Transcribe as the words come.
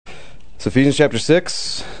So Ephesians chapter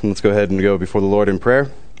 6, and let's go ahead and go before the Lord in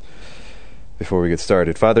prayer before we get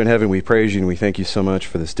started. Father in heaven, we praise you and we thank you so much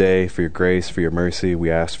for this day, for your grace, for your mercy.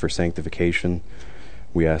 We ask for sanctification.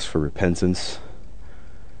 We ask for repentance.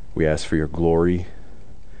 We ask for your glory.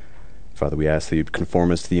 Father, we ask that you'd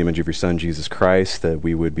conform us to the image of your Son, Jesus Christ, that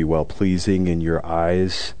we would be well-pleasing in your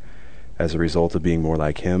eyes as a result of being more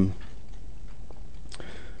like him.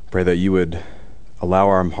 Pray that you would allow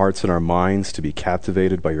our hearts and our minds to be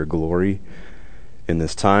captivated by your glory in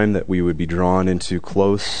this time, that we would be drawn into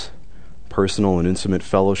close, personal, and intimate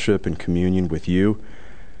fellowship and communion with you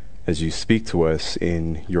as you speak to us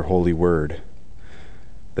in your holy word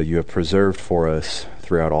that you have preserved for us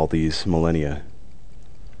throughout all these millennia.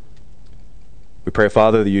 We pray,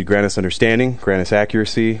 Father, that you'd grant us understanding, grant us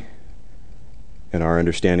accuracy in our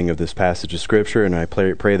understanding of this passage of Scripture, and I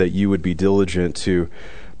pray that you would be diligent to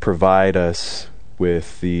provide us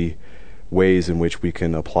with the ways in which we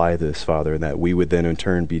can apply this, Father, and that we would then in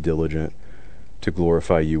turn be diligent to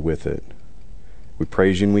glorify you with it. We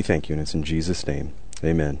praise you and we thank you, and it's in Jesus' name.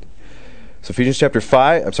 Amen. So Ephesians chapter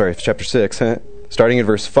 6, starting in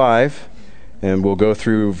verse 5, and we'll go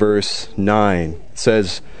through verse 9. It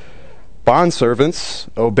says, "Bondservants,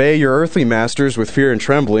 obey your earthly masters with fear and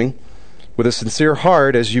trembling, with a sincere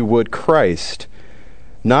heart as you would Christ,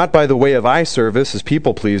 not by the way of eye service as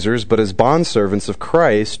people pleasers, but as bondservants of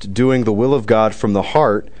Christ, doing the will of God from the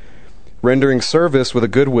heart, rendering service with a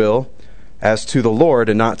good will, as to the Lord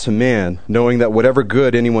and not to man, knowing that whatever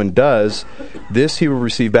good anyone does, this he will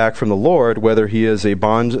receive back from the Lord, whether he is a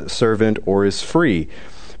bondservant or is free.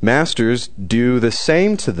 Masters, do the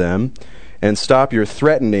same to them, and stop your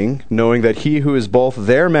threatening, knowing that he who is both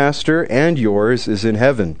their master and yours is in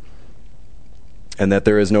heaven, and that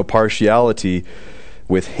there is no partiality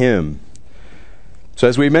with him." So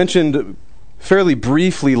as we mentioned fairly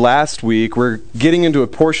briefly last week, we're getting into a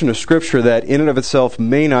portion of Scripture that in and of itself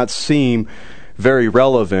may not seem very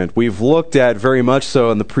relevant. We've looked at very much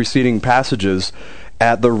so in the preceding passages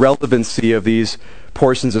at the relevancy of these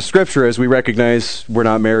portions of Scripture, as we recognize we're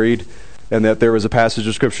not married and that there was a passage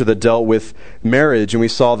of Scripture that dealt with marriage, and we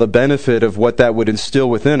saw the benefit of what that would instill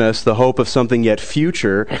within us, the hope of something yet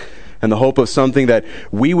future, and the hope of something that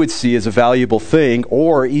we would see as a valuable thing,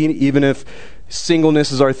 or even if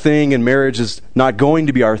singleness is our thing and marriage is not going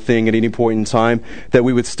to be our thing at any point in time, that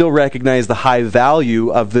we would still recognize the high value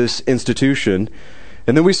of this institution.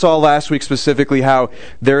 And then we saw last week specifically how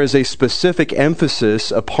there is a specific emphasis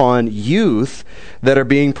upon youth that are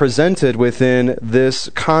being presented within this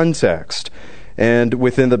context. And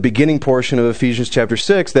within the beginning portion of Ephesians chapter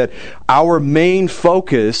 6, that our main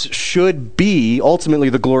focus should be ultimately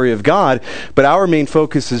the glory of God, but our main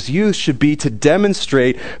focus as youth should be to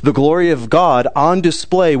demonstrate the glory of God on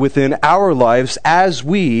display within our lives as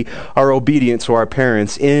we are obedient to our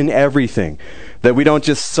parents in everything. That we don't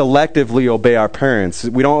just selectively obey our parents.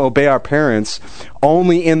 We don't obey our parents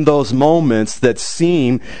only in those moments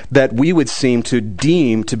that we would seem to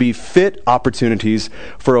deem to be fit opportunities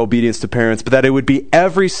for obedience to parents, but that it would be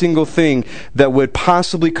every single thing that would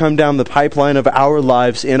possibly come down the pipeline of our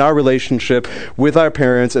lives in our relationship with our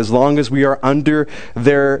parents, as long as we are under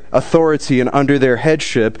their authority and under their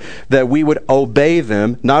headship, that we would obey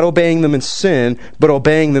them, not obeying them in sin, but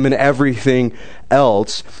obeying them in everything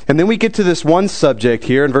else. And then we get to this one subject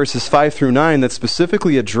here in verses 5 through 9 that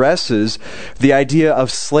specifically addresses the idea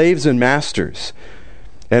of slaves and masters.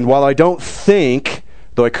 And while I don't think,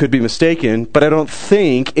 though I could be mistaken, but I don't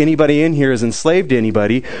think anybody in here is enslaved to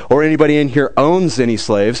anybody, or anybody in here owns any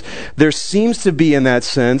slaves, there seems to be, in that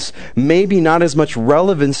sense, maybe not as much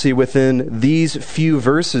relevancy within these few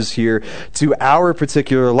verses here to our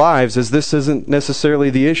particular lives, as this isn't necessarily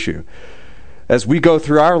the issue. As we go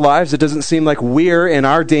through our lives, it doesn't seem like we're, in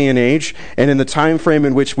our day and age, and in the time frame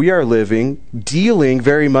in which we are living, dealing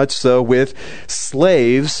very much so with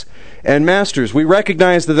slaves and masters. We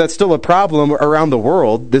recognize that that's still a problem around the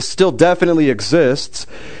world. This still definitely exists.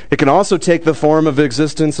 It can also take the form of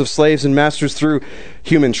existence of slaves and masters through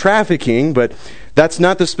human trafficking, but that's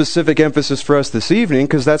not the specific emphasis for us this evening,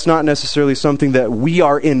 because that's not necessarily something that we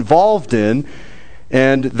are involved in.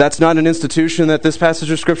 And that's not an institution that this passage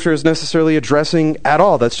of Scripture is necessarily addressing at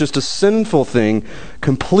all. That's just a sinful thing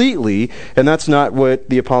completely, and that's not what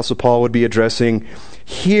the Apostle Paul would be addressing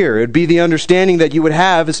here. It'd be the understanding that you would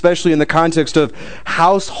have, especially in the context of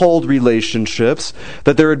household relationships,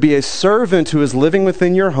 that there would be a servant who is living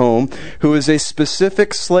within your home, who is a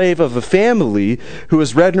specific slave of a family, who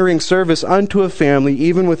is rendering service unto a family,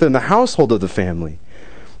 even within the household of the family.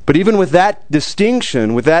 But even with that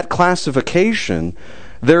distinction, with that classification,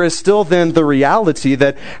 there is still then the reality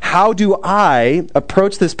that how do I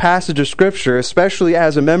approach this passage of Scripture, especially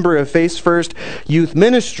as a member of Face First Youth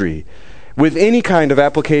Ministry, with any kind of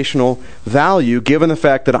applicational value, given the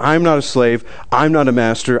fact that I'm not a slave, I'm not a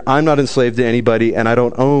master, I'm not enslaved to anybody, and I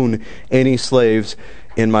don't own any slaves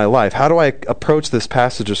in my life? How do I approach this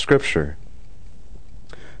passage of Scripture?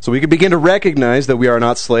 So we can begin to recognize that we are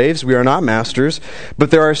not slaves, we are not masters, but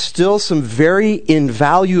there are still some very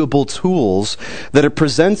invaluable tools that are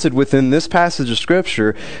presented within this passage of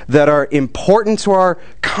Scripture that are important to our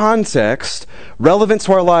context, relevant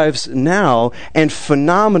to our lives now, and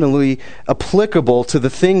phenomenally applicable to the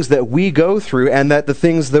things that we go through and that the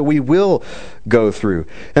things that we will go through.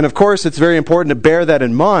 And of course, it's very important to bear that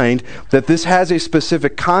in mind, that this has a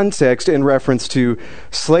specific context in reference to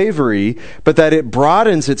slavery, but that it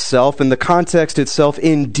broadens itself, and the context itself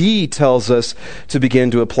indeed tells us to begin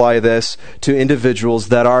to apply this to individuals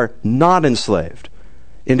that are not enslaved,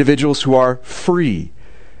 individuals who are free.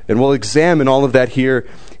 And we'll examine all of that here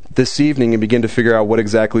this evening and begin to figure out what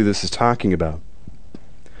exactly this is talking about.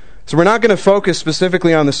 So we're not going to focus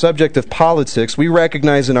specifically on the subject of politics. We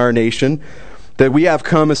recognize in our nation that we have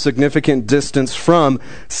come a significant distance from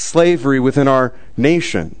slavery within our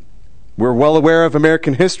nation. We're well aware of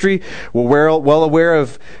American history. We're well aware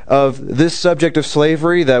of this subject of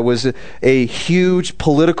slavery that was a huge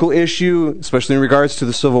political issue, especially in regards to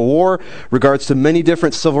the Civil War, regards to many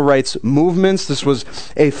different civil rights movements. This was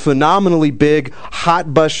a phenomenally big,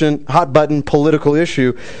 hot button political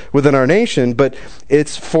issue within our nation. But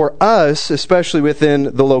it's for us, especially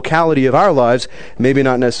within the locality of our lives, maybe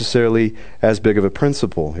not necessarily as big of a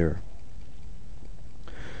principle here.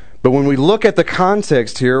 But when we look at the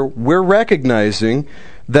context here, we're recognizing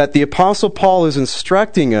that the Apostle Paul is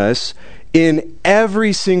instructing us in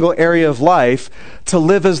every single area of life to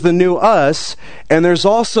live as the new us. And there's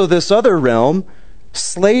also this other realm,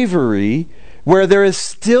 slavery, where there is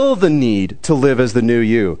still the need to live as the new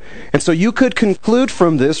you. And so you could conclude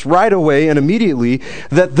from this right away and immediately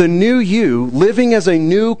that the new you, living as a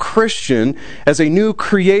new Christian, as a new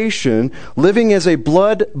creation, living as a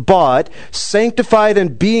blood-bought, sanctified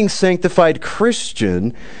and being sanctified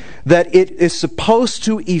Christian, that it is supposed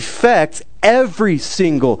to affect every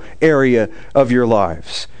single area of your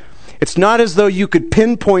lives. It's not as though you could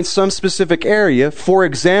pinpoint some specific area. For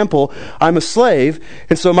example, I'm a slave,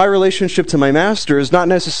 and so my relationship to my master is not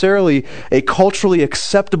necessarily a culturally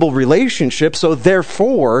acceptable relationship, so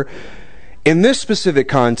therefore, in this specific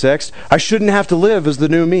context, I shouldn't have to live as the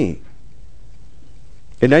new me.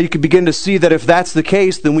 And now you can begin to see that if that's the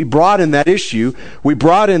case, then we broaden that issue, we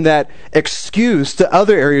broaden that excuse to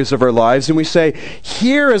other areas of our lives, and we say,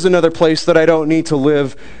 here is another place that I don't need to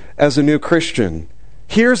live as a new Christian.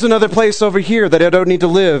 Here's another place over here that I don't need to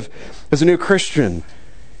live as a new Christian.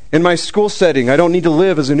 In my school setting, I don't need to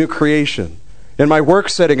live as a new creation. In my work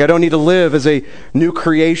setting, I don't need to live as a new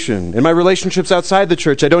creation. In my relationships outside the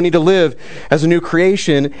church, I don't need to live as a new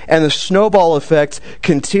creation. And the snowball effect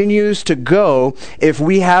continues to go if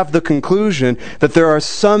we have the conclusion that there are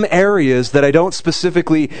some areas that I don't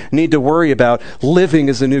specifically need to worry about living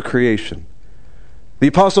as a new creation. The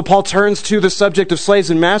Apostle Paul turns to the subject of slaves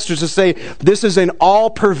and masters to say this is an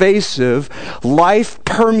all-pervasive,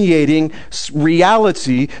 life-permeating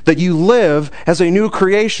reality that you live as a new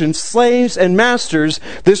creation. Slaves and masters,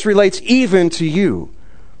 this relates even to you.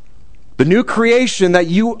 The new creation that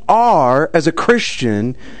you are as a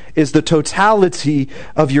Christian is the totality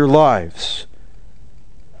of your lives.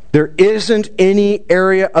 There isn't any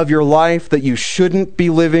area of your life that you shouldn't be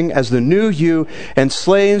living as the new you, and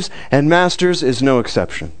slaves and masters is no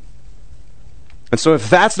exception. And so if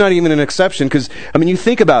that's not even an exception, because, you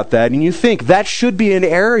think about that, and you think that should be an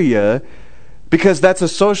area, because that's a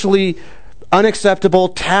socially unacceptable,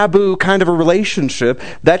 taboo kind of a relationship,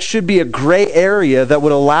 that should be a gray area that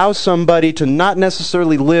would allow somebody to not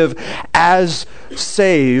necessarily live as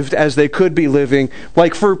saved as they could be living,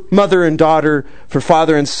 like for mother and daughter, for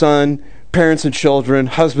father and son, parents and children,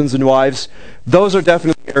 husbands and wives. Those are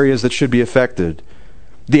definitely areas that should be affected.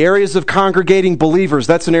 The areas of congregating believers,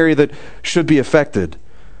 that's an area that should be affected.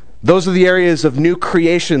 Those are the areas of new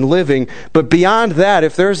creation living. But beyond that,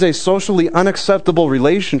 if there's a socially unacceptable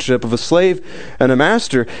relationship of a slave and a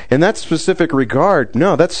master, in that specific regard,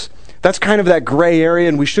 no, that's kind of that gray area,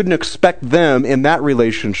 and we shouldn't expect them in that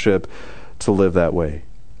relationship to live that way.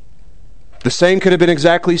 The same could have been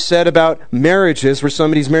exactly said about marriages where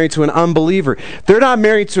somebody's married to an unbeliever. They're not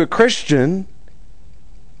married to a Christian.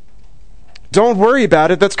 Don't worry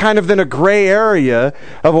about it. That's kind of then a gray area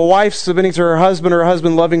of a wife submitting to her husband or her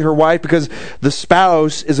husband loving her wife because the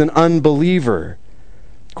spouse is an unbeliever.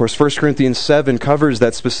 Of course, 1 Corinthians 7 covers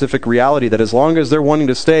that specific reality that as long as they're wanting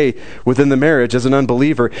to stay within the marriage as an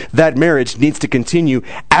unbeliever, that marriage needs to continue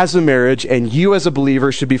as a marriage, and you as a believer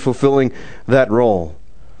should be fulfilling that role.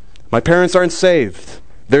 My parents aren't saved.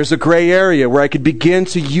 There's a gray area where I could begin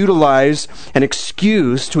to utilize an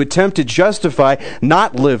excuse to attempt to justify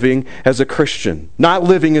not living as a Christian, not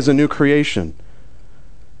living as a new creation.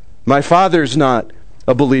 My father's not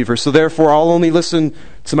a believer, so therefore I'll only listen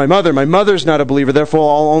to my mother. My mother's not a believer, therefore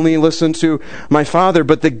I'll only listen to my father.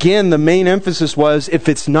 But again, the main emphasis was, if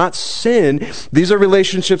it's not sin, these are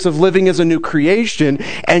relationships of living as a new creation,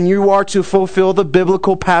 and you are to fulfill the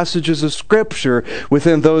biblical passages of Scripture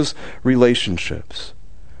within those relationships.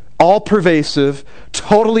 All pervasive,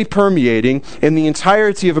 totally permeating in the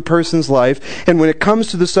entirety of a person's life. And when it comes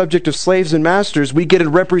to the subject of slaves and masters, we get a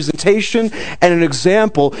representation and an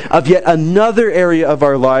example of yet another area of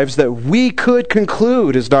our lives that we could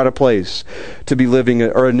conclude is not a place to be living,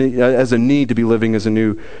 or as a need to be living as a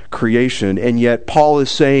new creation. And yet Paul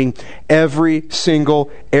is saying every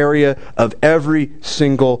single area of every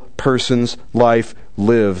single person's life,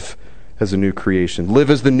 live as a new creation.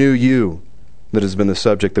 Live as the new you. That has been the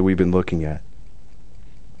subject that we've been looking at.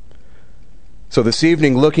 So this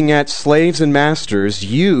evening, looking at slaves and masters,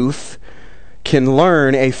 youth can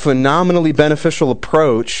learn a phenomenally beneficial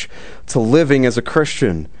approach to living as a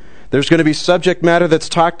Christian. There's going to be subject matter that's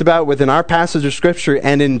talked about within our passage of Scripture,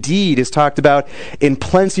 and indeed is talked about in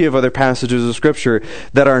plenty of other passages of Scripture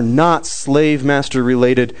that are not slave-master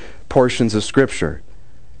related portions of Scripture.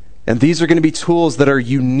 And these are going to be tools that are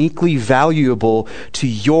uniquely valuable to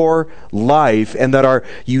your life, and that are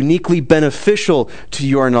uniquely beneficial to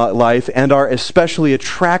your life, and are especially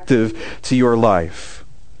attractive to your life.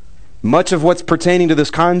 Much of what's pertaining to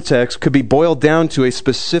this context could be boiled down to a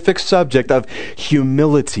specific subject of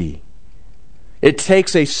humility. It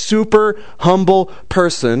takes a super humble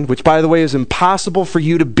person, which by the way is impossible for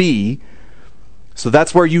you to be. So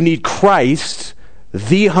that's where you need Christ,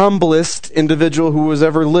 the humblest individual who has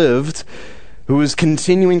ever lived, who is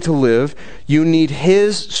continuing to live. You need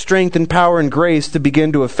His strength and power and grace to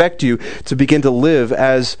begin to affect you, to begin to live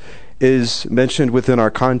as is mentioned within our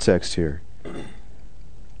context here.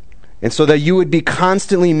 And so that you would be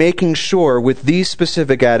constantly making sure with these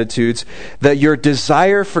specific attitudes that your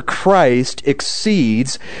desire for Christ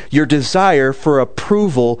exceeds your desire for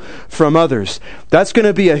approval from others. That's going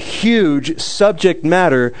to be a huge subject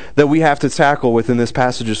matter that we have to tackle within this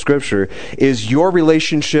passage of Scripture, is your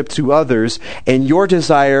relationship to others and your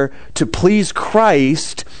desire to please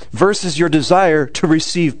Christ versus your desire to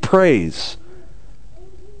receive praise.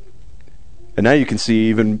 And now you can see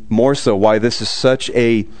even more so why this is such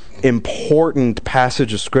a important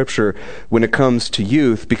passage of Scripture when it comes to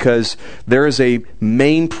youth, because there is a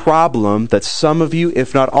main problem that some of you,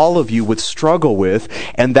 if not all of you, would struggle with,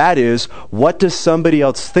 and that is, what does somebody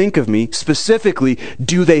else think of me? Specifically,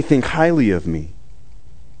 do they think highly of me?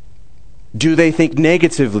 Do they think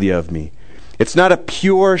negatively of me? It's not a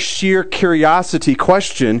pure, sheer curiosity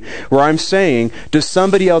question where I'm saying, does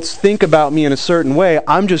somebody else think about me in a certain way?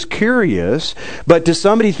 I'm just curious. But does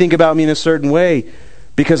somebody think about me in a certain way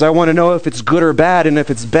because I want to know if it's good or bad? And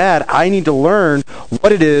if it's bad, I need to learn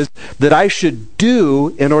what it is that I should do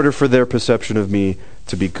in order for their perception of me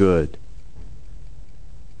to be good.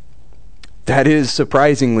 That is,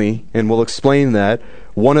 surprisingly, and we'll explain that,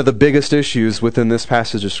 one of the biggest issues within this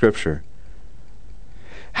passage of Scripture.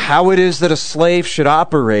 How it is that a slave should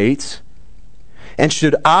operate, and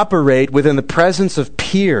should operate within the presence of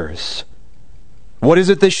peers. What is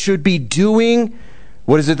it they should be doing?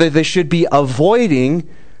 What is it that they should be avoiding?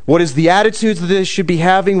 What is the attitudes that they should be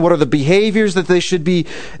having? What are the behaviors that they should be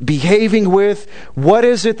behaving with? What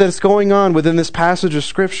is it that's going on within this passage of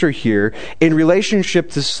Scripture here in relationship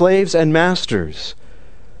to slaves and masters?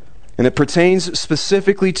 And it pertains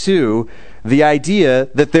specifically to the idea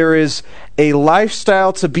that there is a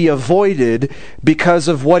lifestyle to be avoided because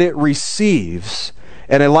of what it receives,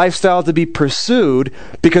 and a lifestyle to be pursued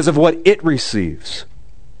because of what it receives.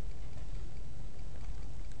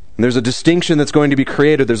 And there's a distinction that's going to be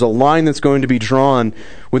created. There's a line that's going to be drawn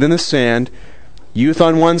within the sand. Youth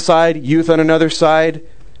on one side, youth on another side.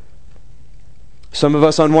 Some of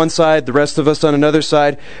us on one side, the rest of us on another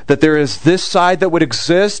side, that there is this side that would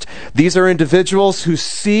exist. These are individuals who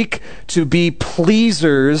seek to be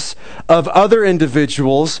pleasers of other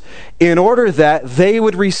individuals in order that they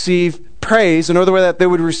would receive praise, in order that they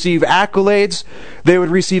would receive accolades, they would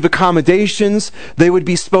receive accommodations, they would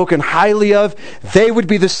be spoken highly of, they would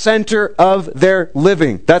be the center of their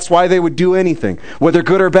living. That's why they would do anything, whether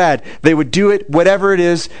good or bad. They would do it, whatever it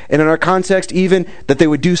is, and in our context, even that they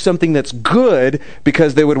would do something that's good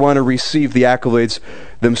because they would want to receive the accolades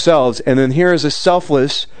themselves. And then here is a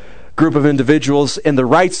selfless group of individuals in the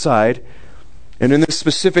right side. And in this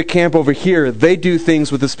specific camp over here, they do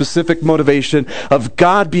things with a specific motivation of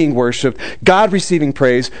God being worshipped, God receiving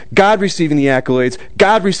praise, God receiving the accolades,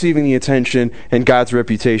 God receiving the attention, and God's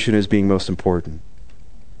reputation as being most important.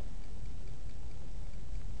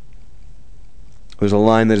 There's a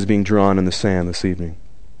line that is being drawn in the sand this evening.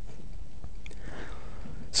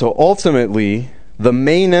 So ultimately, the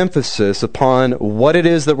main emphasis upon what it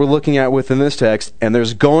is that we're looking at within this text, and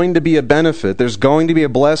there's going to be a benefit, there's going to be a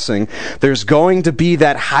blessing, there's going to be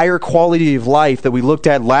that higher quality of life that we looked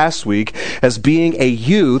at last week as being a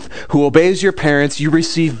youth who obeys your parents. You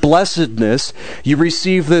receive blessedness, you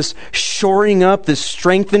receive this shoring up, this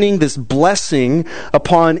strengthening, this blessing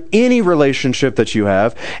upon any relationship that you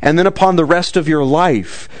have, and then upon the rest of your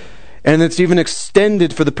life. And it's even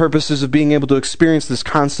extended for the purposes of being able to experience this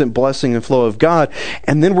constant blessing and flow of God.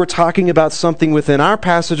 And then we're talking about something within our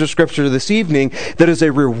passage of Scripture this evening that is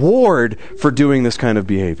a reward for doing this kind of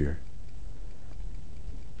behavior.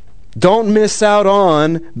 Don't miss out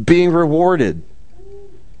on being rewarded.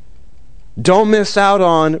 Don't miss out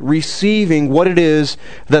on receiving what it is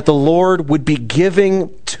that the Lord would be giving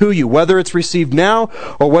to you. Whether it's received now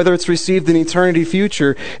or whether it's received in eternity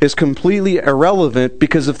future is completely irrelevant,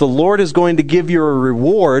 because if the Lord is going to give you a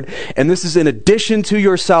reward, and this is in addition to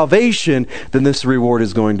your salvation, then this reward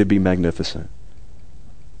is going to be magnificent.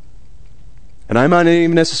 And I might not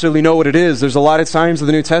even necessarily know what it is. There's a lot of times in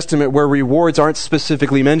the New Testament where rewards aren't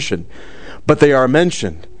specifically mentioned, but they are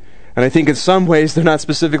mentioned. And I think in some ways they're not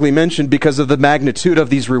specifically mentioned because of the magnitude of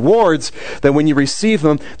these rewards, that when you receive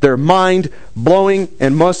them, they're mind-blowing,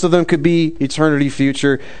 and most of them could be eternity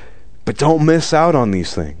future. But don't miss out on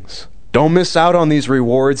these things. Don't miss out on these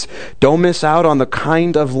rewards. Don't miss out on the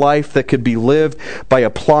kind of life that could be lived by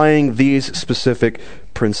applying these specific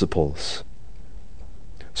principles.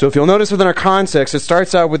 So if you'll notice within our context, it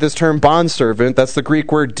starts out with this term bondservant. That's the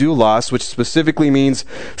Greek word doulos, which specifically means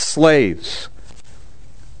slaves.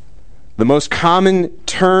 The most common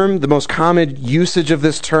term, the most common usage of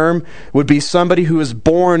this term would be somebody who is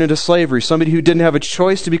born into slavery, somebody who didn't have a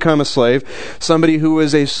choice to become a slave, somebody who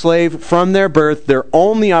is a slave from their birth. Their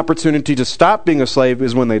only opportunity to stop being a slave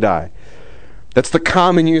is when they die. That's the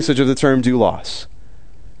common usage of the term doulos.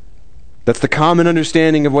 That's the common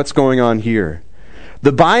understanding of what's going on here.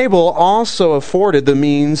 The Bible also afforded the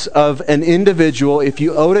means of an individual, if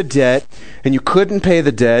you owed a debt and you couldn't pay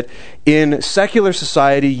the debt, in secular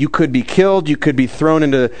society you could be killed, you could be thrown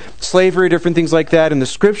into slavery, different things like that, and the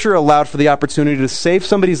Scripture allowed for the opportunity to save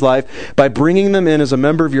somebody's life by bringing them in as a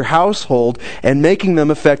member of your household and making them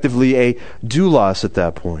effectively a doulos at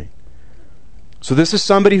that point. So this is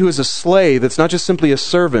somebody who is a slave. It's not just simply a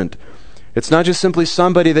servant. It's not just simply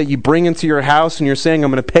somebody that you bring into your house and you're saying, I'm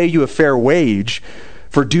going to pay you a fair wage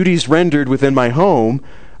for duties rendered within my home.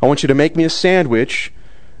 I want you to make me a sandwich.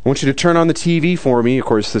 I want you to turn on the TV for me. Of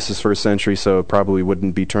course, this is first century, so it probably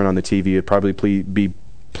wouldn't be turn on the TV. It'd probably be,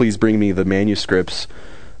 please bring me the manuscripts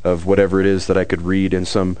of whatever it is that I could read in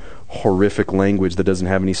some horrific language that doesn't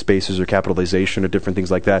have any spaces or capitalization or different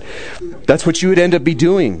things like that. That's what you would end up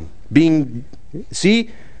doing. See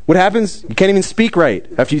what happens? You can't even speak right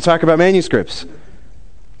after you talk about manuscripts.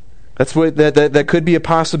 That's what that could be a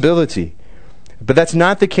possibility. But that's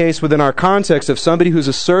not the case within our context of somebody who's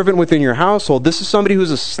a servant within your household. This is somebody who's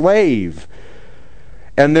a slave.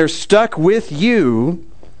 And they're stuck with you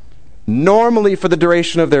normally for the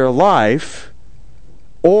duration of their life,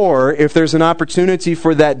 or if there's an opportunity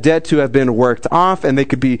for that debt to have been worked off and they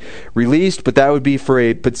could be released, but that would be for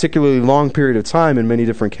a particularly long period of time in many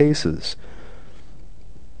different cases.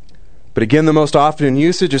 But again, the most often in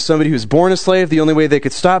usage is somebody who's born a slave. The only way they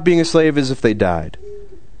could stop being a slave is if they died.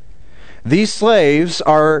 These slaves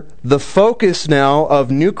are the focus now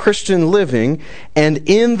of new Christian living, and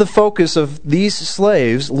in the focus of these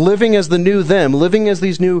slaves, living as the new them, living as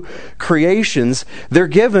these new creations, they're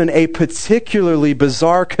given a particularly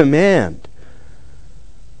bizarre command.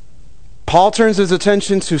 Paul turns his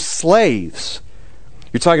attention to slaves.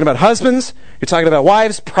 You're talking about husbands, You're talking about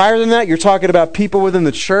wives. Prior than that, you're talking about people within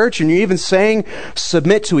the church, and you're even saying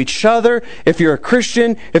submit to each other. If you're a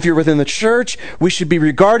Christian, if you're within the church, we should be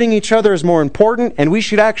regarding each other as more important, and we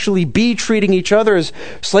should actually be treating each other as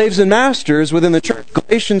slaves and masters within the church.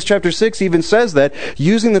 Galatians chapter 6 even says that,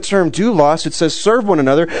 using the term doulos, it says serve one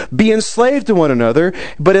another, be enslaved to one another.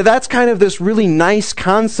 But that's kind of this really nice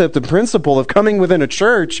concept and principle of coming within a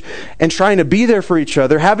church and trying to be there for each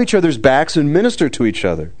other, have each other's backs, and minister to each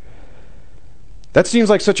other. That seems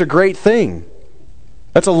like such a great thing.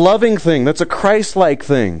 That's a loving thing. That's a Christ-like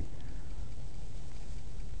thing.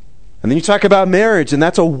 And then you talk about marriage, and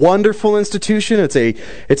that's a wonderful institution.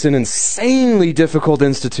 It's an insanely difficult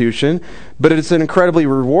institution, but it's an incredibly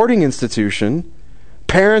rewarding institution.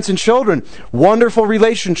 Parents and children, wonderful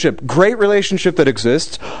relationship, great relationship that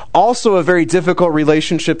exists. Also a very difficult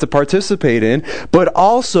relationship to participate in, but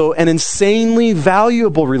also an insanely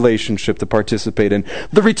valuable relationship to participate in.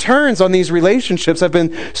 The returns on these relationships have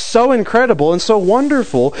been so incredible and so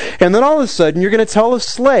wonderful. And then all of a sudden, you're going to tell a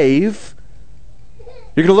slave,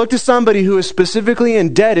 you're going to look to somebody who is specifically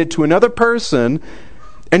indebted to another person,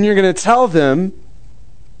 and you're going to tell them,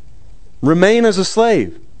 remain as a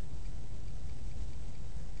slave.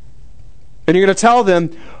 And you're going to tell them,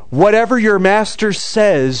 whatever your master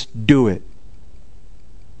says, do it.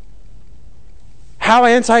 How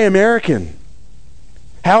anti-American.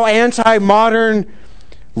 How anti-modern,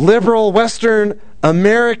 liberal, Western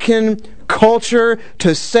American culture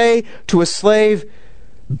to say to a slave,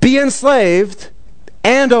 be enslaved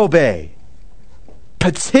and obey.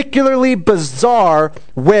 Particularly bizarre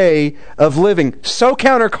way of living. So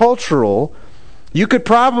countercultural, you could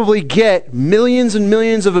probably get millions and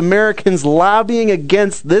millions of Americans lobbying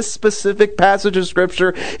against this specific passage of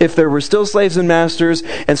Scripture if there were still slaves and masters,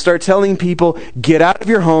 and start telling people, get out of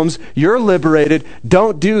your homes, you're liberated,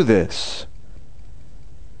 don't do this.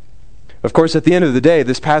 Of course, at the end of the day,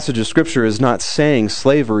 this passage of Scripture is not saying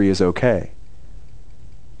slavery is okay.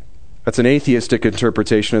 That's an atheistic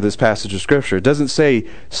interpretation of this passage of Scripture. It doesn't say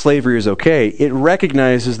slavery is okay. It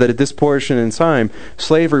recognizes that at this portion in time,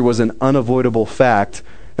 slavery was an unavoidable fact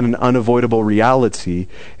and an unavoidable reality.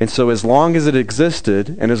 And so as long as it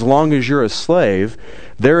existed, and as long as you're a slave,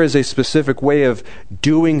 there is a specific way of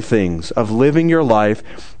doing things, of living your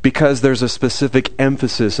life, because there's a specific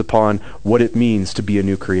emphasis upon what it means to be a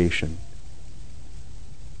new creation.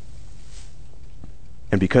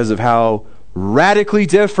 And because of how radically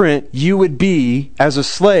different you would be as a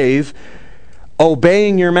slave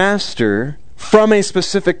obeying your master from a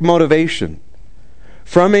specific motivation,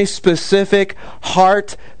 from a specific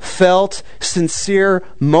heartfelt, sincere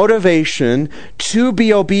motivation to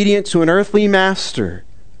be obedient to an earthly master.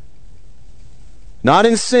 Not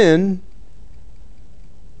in sin,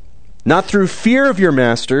 not through fear of your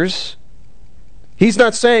masters. He's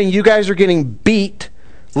not saying you guys are getting beat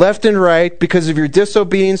left and right because of your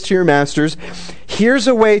disobedience to your masters. Here's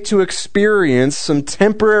a way to experience some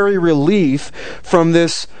temporary relief from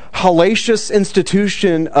this hellacious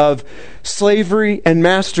institution of slavery and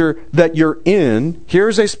master that you're in.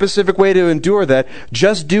 Here's a specific way to endure that.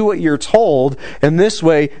 Just do what you're told, and this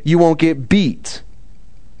way you won't get beat.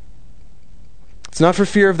 It's not for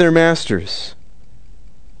fear of their masters.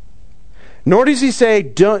 Nor does he say,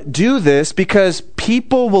 don't do this because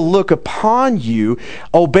people will look upon you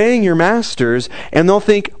obeying your masters and they'll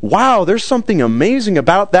think, wow, there's something amazing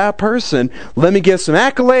about that person. Let me give some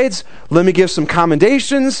accolades. Let me give some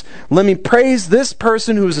commendations. Let me praise this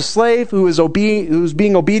person who is a slave, who's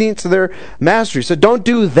being obedient to their master. He said, don't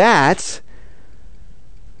do that.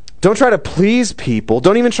 Don't try to please people.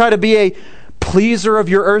 Don't even try to be a pleaser of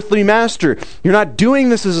your earthly master. You're not doing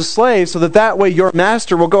this as a slave so that way your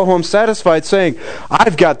master will go home satisfied saying,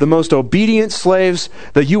 I've got the most obedient slaves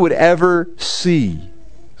that you would ever see.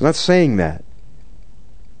 He's not saying that.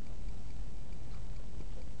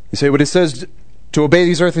 You say, what it says to obey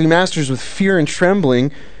these earthly masters with fear and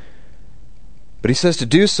trembling, but he says to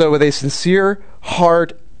do so with a sincere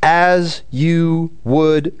heart as you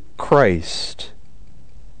would Christ.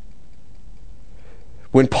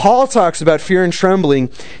 When Paul talks about fear and trembling,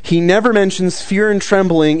 he never mentions fear and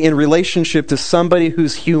trembling in relationship to somebody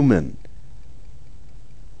who's human.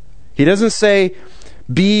 He doesn't say,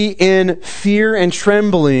 be in fear and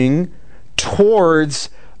trembling towards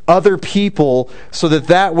other people so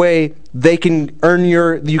that way they can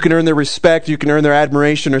you can earn their respect, you can earn their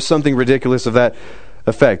admiration, or something ridiculous of that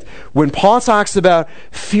effect. When Paul talks about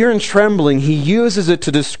fear and trembling, he uses it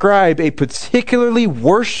to describe a particularly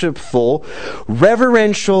worshipful,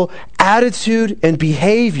 reverential attitude and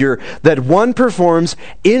behavior that one performs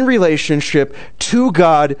in relationship to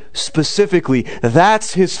God specifically.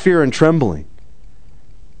 That's his fear and trembling.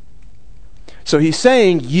 So he's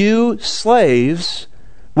saying, you slaves,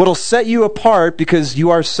 what'll set you apart, because you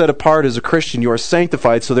are set apart as a Christian, you are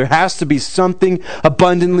sanctified, so there has to be something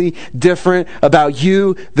abundantly different about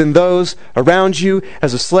you than those around you.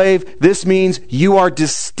 As a slave, this means you are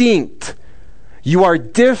distinct. You are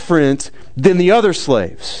different than the other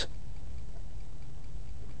slaves.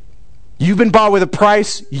 You've been bought with a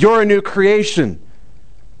price. You're a new creation.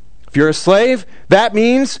 If you're a slave, that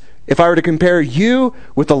means, if I were to compare you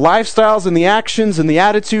with the lifestyles and the actions and the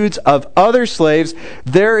attitudes of other slaves,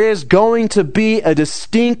 there is going to be a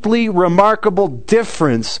distinctly remarkable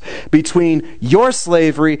difference between your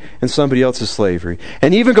slavery and somebody else's slavery.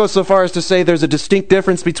 And even go so far as to say there's a distinct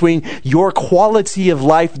difference between your quality of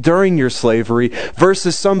life during your slavery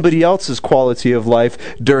versus somebody else's quality of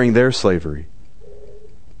life during their slavery.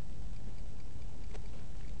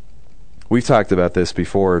 We've talked about this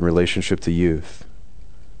before in relationship to youth.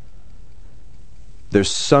 There's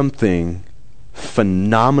something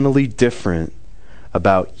phenomenally different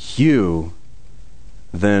about you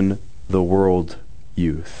than the world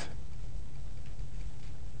youth.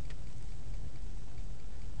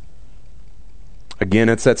 Again,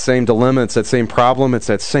 it's that same dilemma, it's that same problem, it's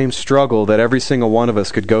that same struggle that every single one of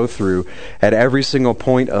us could go through at every single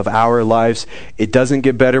point of our lives. It doesn't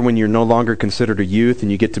get better when you're no longer considered a youth and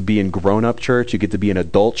you get to be in grown-up church, you get to be in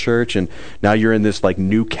adult church, and now you're in this like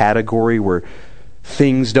new category where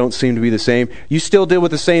things don't seem to be the same. You still deal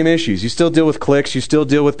with the same issues. You still deal with cliques. You still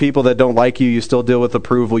deal with people that don't like you. You still deal with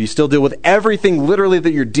approval. You still deal with everything literally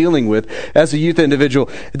that you're dealing with as a youth individual.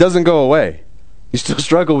 It doesn't go away. You still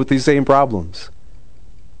struggle with these same problems.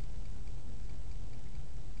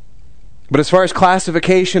 But as far as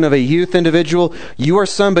classification of a youth individual, you are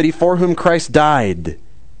somebody for whom Christ died.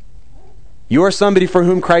 You are somebody for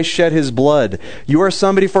whom Christ shed his blood. You are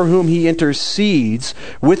somebody for whom he intercedes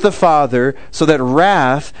with the Father so that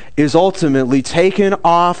wrath is ultimately taken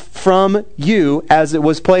off from you as it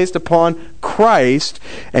was placed upon Christ,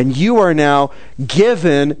 and you are now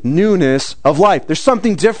given newness of life. There's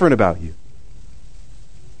something different about you.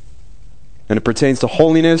 And it pertains to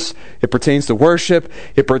holiness, it pertains to worship,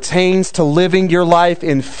 it pertains to living your life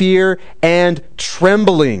in fear and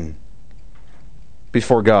trembling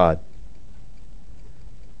before God.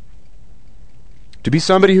 To be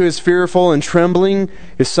somebody who is fearful and trembling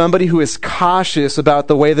is somebody who is cautious about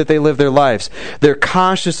the way that they live their lives. They're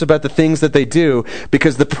cautious about the things that they do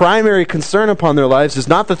because the primary concern upon their lives is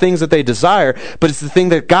not the things that they desire, but it's the thing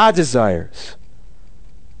that God desires.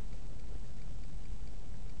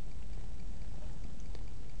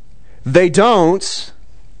 They don't,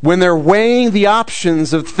 when they're weighing the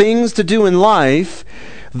options of things to do in life,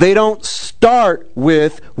 they don't start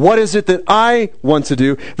with, what is it that I want to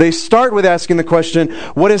do? They start with asking the question,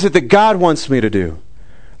 what is it that God wants me to do?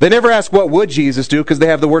 They never ask, what would Jesus do? Because they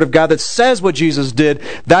have the Word of God that says what Jesus did.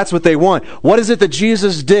 That's what they want. What is it that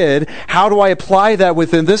Jesus did? How do I apply that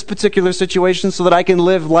within this particular situation so that I can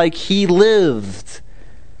live like He lived?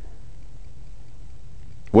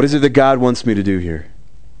 What is it that God wants me to do here?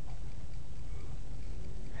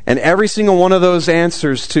 And every single one of those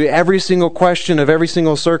answers to every single question of every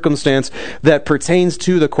single circumstance that pertains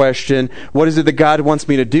to the question, what is it that God wants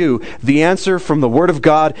me to do? The answer from the Word of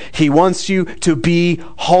God, He wants you to be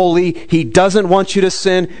holy. He doesn't want you to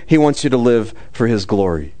sin. He wants you to live for His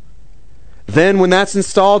glory. Then when that's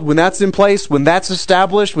installed, when that's in place, when that's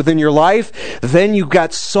established within your life, then you've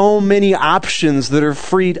got so many options that are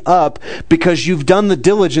freed up because you've done the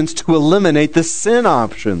diligence to eliminate the sin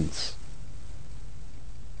options.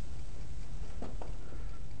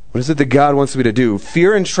 What is it that God wants me to do?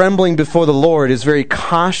 Fear and trembling before the Lord is very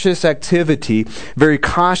cautious activity, very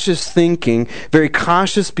cautious thinking, very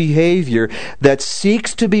cautious behavior that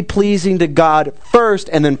seeks to be pleasing to God first,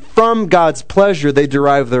 and then from God's pleasure they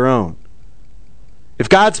derive their own. If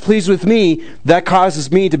God's pleased with me, that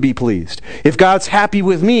causes me to be pleased. If God's happy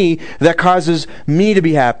with me, that causes me to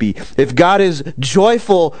be happy. If God is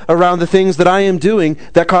joyful around the things that I am doing,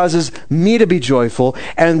 that causes me to be joyful.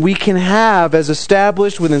 And we can have, as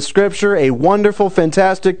established within Scripture, a wonderful,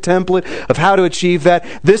 fantastic template of how to achieve that.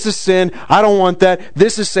 This is sin. I don't want that.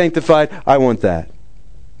 This is sanctified. I want that.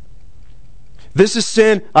 This is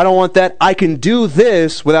sin. I don't want that. I can do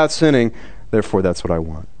this without sinning. Therefore, that's what I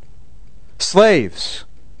want. Slaves,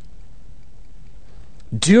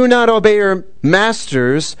 do not obey your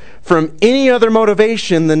masters from any other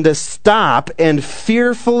motivation than to stop and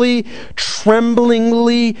fearfully,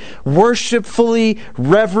 tremblingly, worshipfully,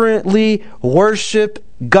 reverently worship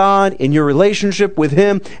God in your relationship with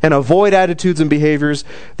Him and avoid attitudes and behaviors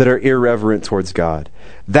that are irreverent towards God.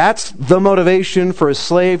 That's the motivation for a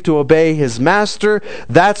slave to obey his master.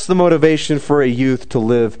 That's the motivation for a youth to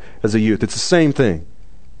live as a youth. It's the same thing.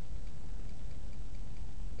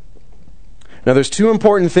 Now, there's two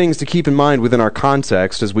important things to keep in mind within our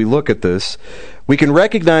context as we look at this. We can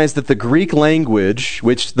recognize that the Greek language,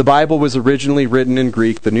 which the Bible was originally written in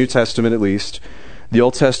Greek, the New Testament at least, the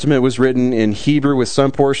Old Testament was written in Hebrew with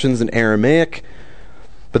some portions in Aramaic,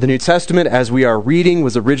 but the New Testament, as we are reading,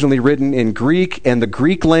 was originally written in Greek, and the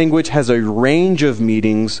Greek language has a range of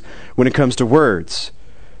meanings when it comes to words.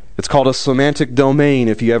 It's called a semantic domain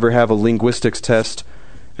if you ever have a linguistics test.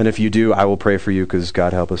 And if you do, I will pray for you because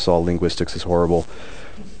God help us all, linguistics is horrible.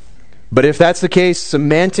 But if that's the case,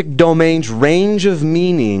 semantic domains, range of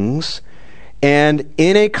meanings, and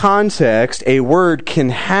in a context, a word can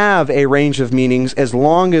have a range of meanings as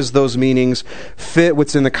long as those meanings fit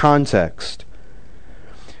what's in the context.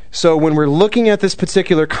 So when we're looking at this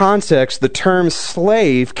particular context, the term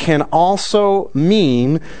slave can also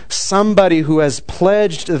mean somebody who has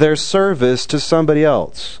pledged their service to somebody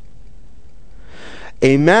else.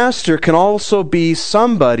 A master can also be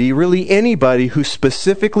somebody, really anybody, who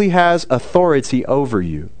specifically has authority over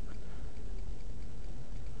you.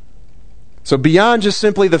 So beyond just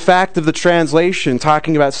simply the fact of the translation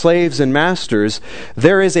talking about slaves and masters,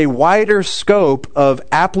 there is a wider scope of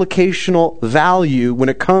applicational value when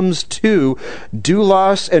it comes to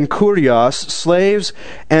doulos and kurios, slaves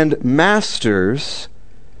and masters.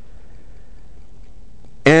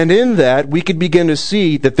 And in that, we could begin to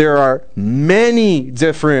see that there are many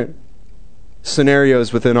different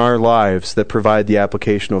scenarios within our lives that provide the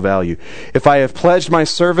applicational value. If I have pledged my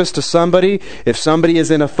service to somebody, if somebody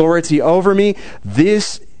is in authority over me,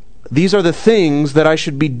 these are the things that I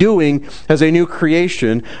should be doing as a new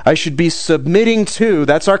creation. I should be submitting to,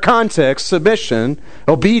 that's our context, submission,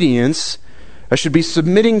 obedience. I should be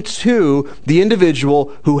submitting to the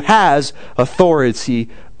individual who has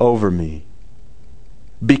authority over me,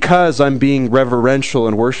 because I'm being reverential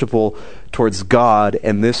and worshipful towards God,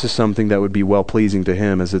 and this is something that would be well-pleasing to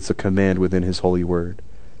Him as it's a command within His holy word.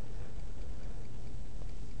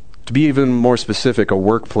 To be even more specific, a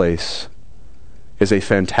workplace is a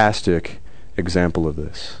fantastic example of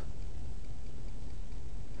this.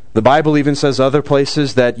 The Bible even says other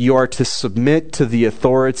places that you are to submit to the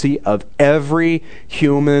authority of every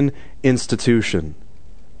human institution.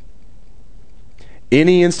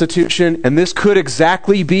 Any institution, and this could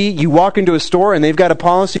exactly be, you walk into a store and they've got a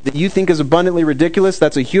policy that you think is abundantly ridiculous.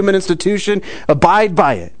 That's a human institution. Abide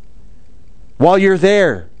by it while you're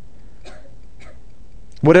there.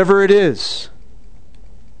 Whatever it is.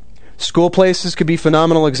 School places could be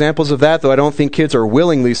phenomenal examples of that, though I don't think kids are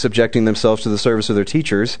willingly subjecting themselves to the service of their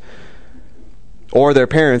teachers or their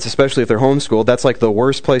parents, especially if they're homeschooled. That's like the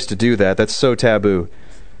worst place to do that. That's so taboo.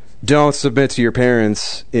 Don't submit to your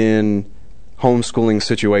parents in homeschooling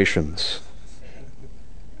situations.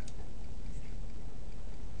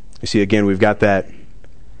 You see, again, we've got that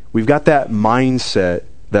mindset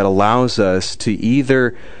that allows us to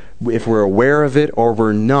either, if we're aware of it or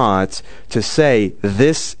we're not, to say,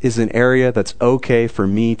 this is an area that's okay for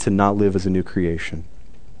me to not live as a new creation.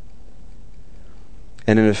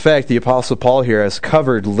 And in effect, the Apostle Paul here has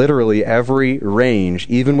covered literally every range,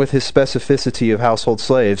 even with his specificity of household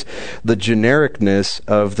slaves. The genericness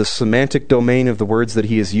of the semantic domain of the words that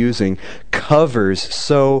he is using covers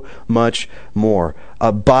so much more.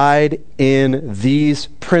 Abide in these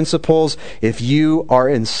principles. If you are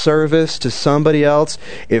in service to somebody else,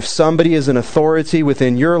 if somebody is an authority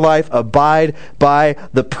within your life, abide by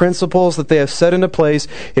the principles that they have set into place.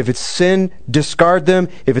 If it's sin, discard them.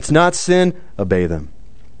 If it's not sin, obey them.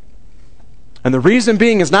 And the reason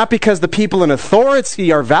being is not because the people in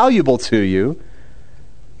authority are valuable to you,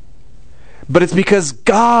 but it's because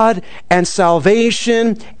God and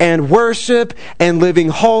salvation and worship and living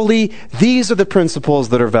holy, these are the principles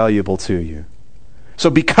that are valuable to you.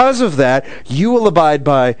 So because of that, you will abide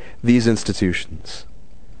by these institutions.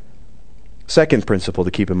 Second principle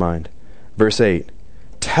to keep in mind, verse 8,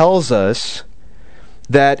 tells us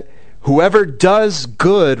that whoever does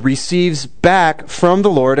good receives back from the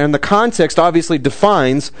Lord, and the context obviously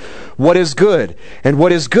defines what is good. And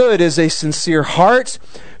what is good is a sincere heart,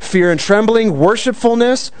 fear and trembling,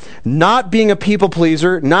 worshipfulness, not being a people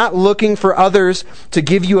pleaser, not looking for others to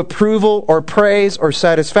give you approval or praise or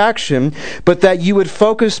satisfaction, but that you would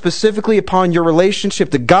focus specifically upon your relationship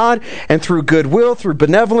to God, and through goodwill, through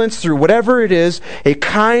benevolence, through whatever it is, a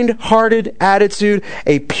kind-hearted attitude,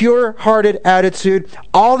 a pure-hearted attitude,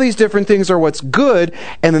 all these different different things are what's good,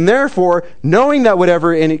 and then therefore, knowing that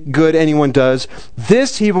whatever good anyone does,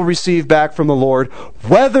 this he will receive back from the Lord,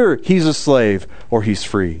 whether he's a slave or he's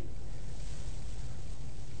free.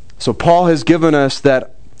 So Paul has given us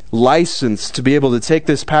that license to be able to take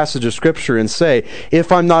this passage of Scripture and say, if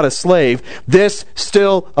I'm not a slave, this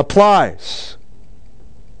still applies.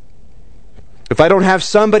 If I don't have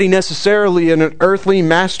somebody necessarily in an earthly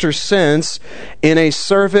master sense, in a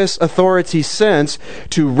service authority sense,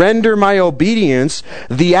 to render my obedience,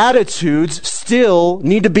 the attitudes still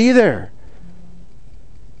need to be there.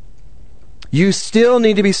 You still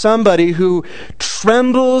need to be somebody who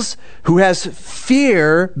trembles, who has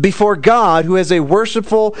fear before God, who has a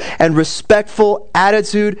worshipful and respectful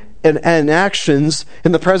attitude and actions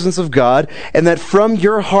in the presence of God, and that from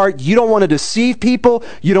your heart you don't want to deceive people,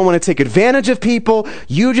 you don't want to take advantage of people,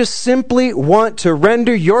 you just simply want to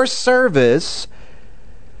render your service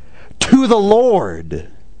to the Lord.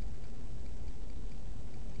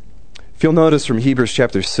 If you'll notice from Hebrews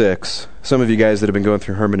chapter 6, some of you guys that have been going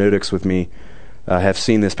through hermeneutics with me have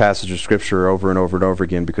seen this passage of Scripture over and over and over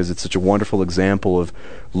again, because it's such a wonderful example of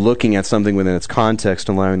looking at something within its context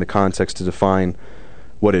and allowing the context to define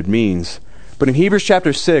what it means. But in Hebrews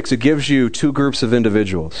chapter 6, it gives you two groups of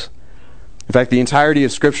individuals. In fact, the entirety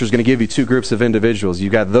of Scripture is going to give you two groups of individuals.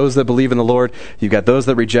 You've got those that believe in the Lord, you've got those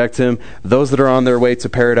that reject Him, those that are on their way to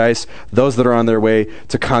paradise, those that are on their way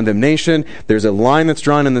to condemnation. There's a line that's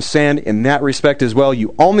drawn in the sand in that respect as well.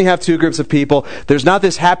 You only have two groups of people. There's not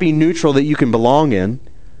this happy neutral that you can belong in,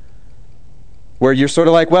 where you're sort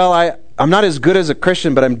of like, well, I'm not as good as a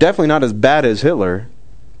Christian, but I'm definitely not as bad as Hitler.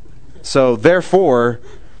 So therefore,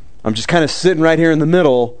 I'm just kind of sitting right here in the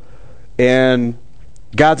middle, and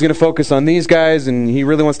God's going to focus on these guys, and He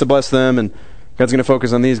really wants to bless them, and God's going to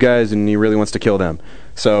focus on these guys, and He really wants to kill them.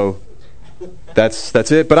 So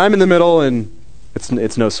that's it. But I'm in the middle, and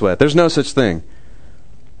it's no sweat. There's no such thing.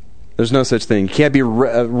 There's no such thing. You can't be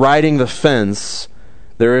riding the fence.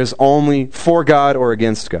 There is only for God or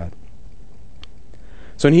against God.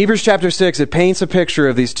 So in Hebrews chapter 6, it paints a picture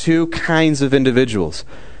of these two kinds of individuals.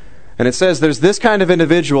 And it says there's this kind of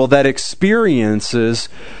individual that experiences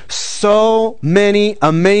so many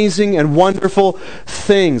amazing and wonderful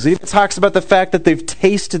things. It even talks about the fact that they've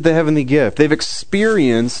tasted the heavenly gift. They've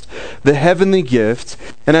experienced the heavenly gift.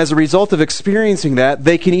 And as a result of experiencing that,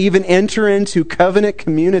 they can even enter into covenant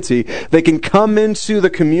community. They can come into the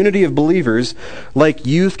community of believers like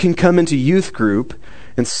youth can come into youth group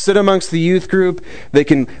and sit amongst the youth group. They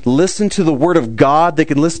can listen to the Word of God. They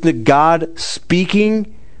can listen to God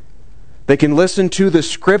speaking. They can listen to the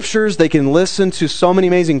Scriptures. They can listen to so many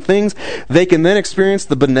amazing things. They can then experience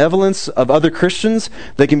the benevolence of other Christians.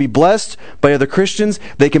 They can be blessed by other Christians.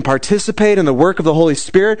 They can participate in the work of the Holy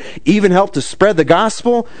Spirit, even help to spread the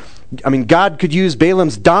gospel. I mean, God could use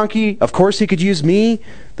Balaam's donkey. Of course, He could use me.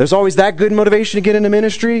 There's always that good motivation to get into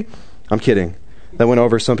ministry. I'm kidding. That went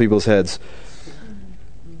over some people's heads.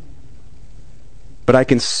 But I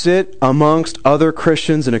can sit amongst other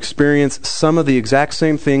Christians and experience some of the exact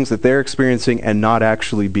same things that they're experiencing and not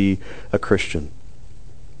actually be a Christian.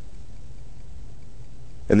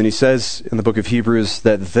 And then he says in the book of Hebrews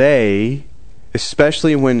that they,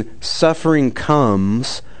 especially when suffering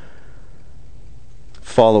comes,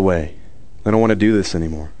 fall away. They don't want to do this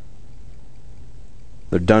anymore.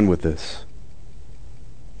 They're done with this.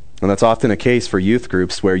 And that's often a case for youth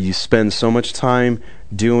groups where you spend so much time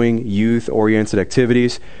doing youth-oriented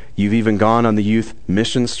activities. You've even gone on the youth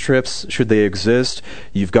missions trips, should they exist.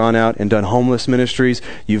 You've gone out and done homeless ministries.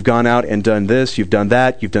 You've gone out and done this. You've done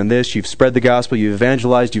that. You've done this. You've spread the gospel. You've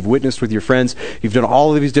evangelized. You've witnessed with your friends. You've done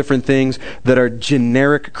all of these different things that are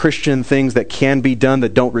generic Christian things that can be done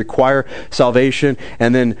that don't require salvation.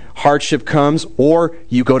 And then hardship comes, or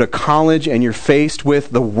you go to college and you're faced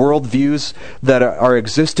with the worldviews that are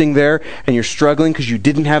existing there, and you're struggling because you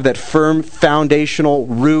didn't have that firm foundational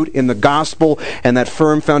root in the gospel and that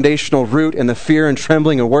firm foundational root in the fear and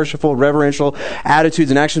trembling and worshipful, reverential attitudes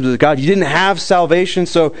and actions with God. You didn't have salvation,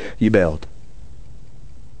 so you bailed.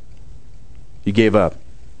 You gave up.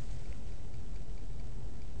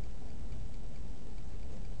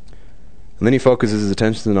 And then he focuses his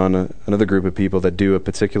attention on another group of people that do a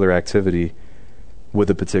particular activity with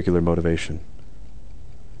a particular motivation.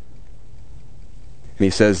 And he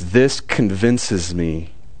says, this convinces me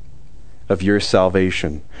of your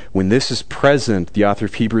salvation. When this is present, the author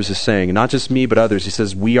of Hebrews is saying, not just me, but others, he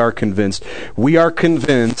says, we are convinced. We are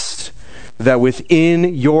convinced that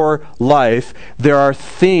within your life there are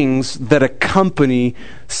things that accompany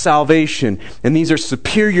salvation. And these are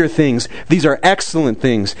superior things. These are excellent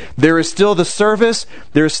things. There is still the service.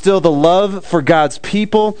 There is still the love for God's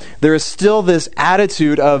people. There is still this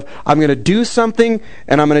attitude of, I'm going to do something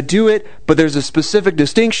and I'm going to do it, but there's a specific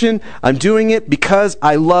distinction. I'm doing it because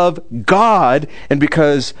I love God and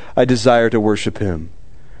because I desire to worship Him.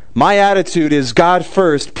 My attitude is God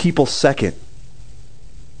first, people second.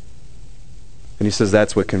 And he says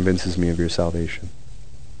that's what convinces me of your salvation.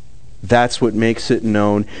 That's what makes it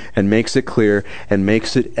known and makes it clear and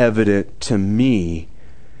makes it evident to me,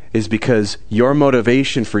 is because your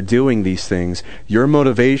motivation for doing these things, your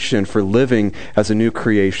motivation for living as a new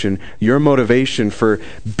creation, your motivation for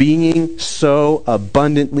being so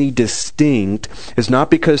abundantly distinct is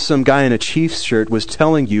not because some guy in a Chiefs shirt was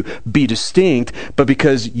telling you, be distinct, but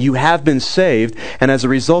because you have been saved, and as a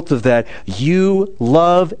result of that, you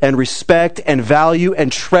love and respect and value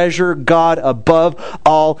and treasure God above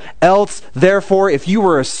all else. Therefore, if you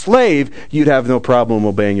were a slave, you'd have no problem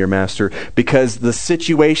obeying your master, because the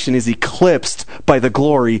situation is eclipsed by the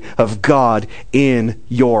glory of God in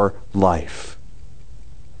your life.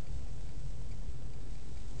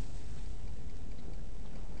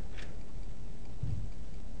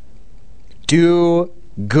 Do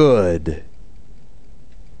good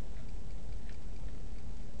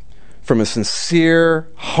from a sincere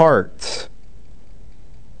heart,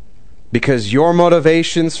 because your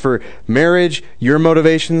motivations for marriage, your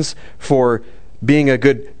motivations for being a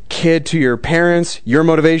good kid to your parents, your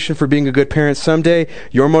motivation for being a good parent someday,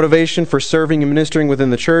 your motivation for serving and ministering within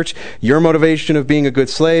the church, your motivation of being a good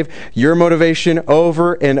slave, your motivation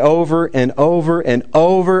over and over and over and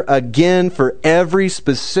over again for every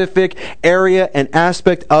specific area and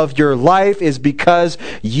aspect of your life is because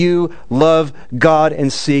you love God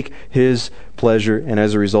and seek His pleasure, and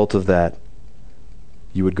as a result of that,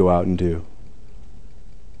 you would go out and do.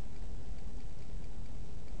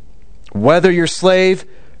 Whether you're slave,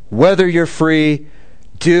 whether you're free,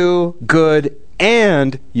 do good,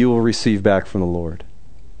 and you will receive back from the Lord.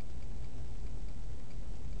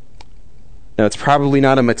 Now, it's probably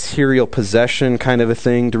not a material possession kind of a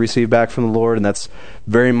thing to receive back from the Lord, and that's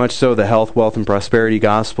very much so the health, wealth, and prosperity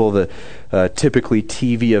gospel, the typically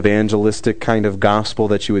TV evangelistic kind of gospel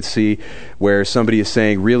that you would see, where somebody is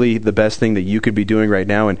saying, really, the best thing that you could be doing right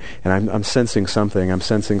now, and I'm sensing something. I'm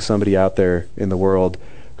sensing somebody out there in the world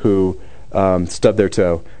who stubbed their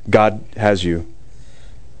toe. God has you.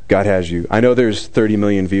 God has you. I know there's 30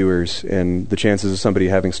 million viewers, and the chances of somebody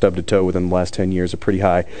having stubbed a toe within the last 10 years are pretty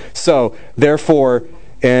high. So, therefore,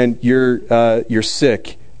 and you're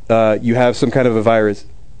sick, you have some kind of a virus.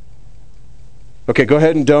 Okay, go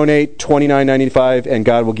ahead and donate $29.95, and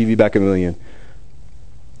God will give you back $1 million.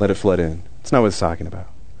 Let it flood in. It's not what it's talking about.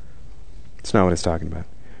 It's not what it's talking about.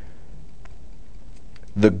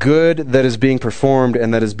 The good that is being performed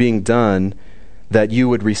and that is being done that you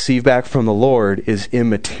would receive back from the Lord is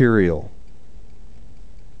immaterial.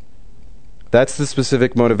 That's the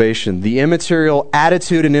specific motivation. The immaterial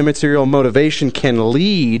attitude and immaterial motivation can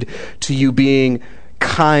lead to you being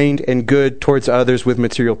kind and good towards others with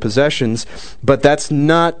material possessions, but that's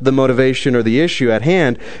not the motivation or the issue at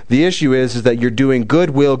hand. The issue is that you're doing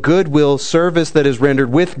goodwill, service that is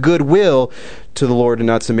rendered with goodwill to the Lord and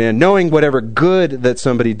not to man, knowing whatever good that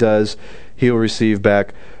somebody does, he will receive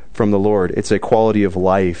back from the Lord. It's a quality of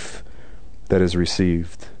life that is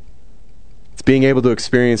received. It's being able to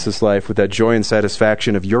experience this life with that joy and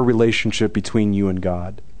satisfaction of your relationship between you and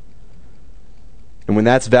God. And when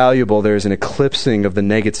that's valuable, there's an eclipsing of the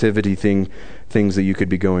negativity things that you could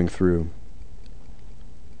be going through.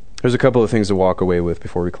 There's a couple of things to walk away with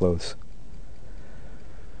before we close.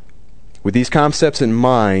 With these concepts in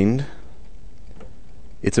mind,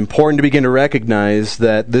 it's important to begin to recognize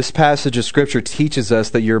that this passage of Scripture teaches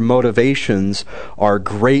us that your motivations are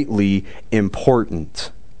greatly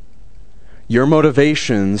important. Your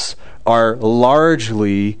motivations are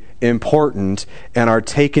largely important and are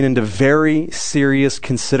taken into very serious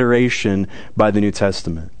consideration by the New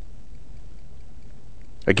Testament.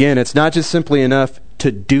 Again, it's not just simply enough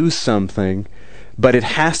to do something, but it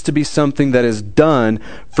has to be something that is done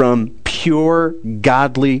from pure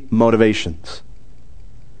godly motivations.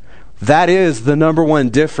 That is the number one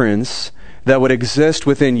difference that would exist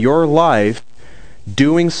within your life,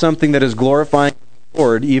 doing something that is glorifying the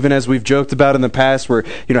Lord, even as we've joked about in the past where,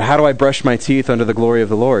 how do I brush my teeth under the glory of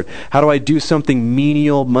the Lord? How do I do something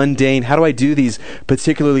menial, mundane? How do I do these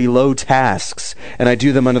particularly low tasks and I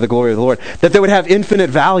do them under the glory of the Lord? That they would have infinite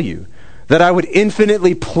value, that I would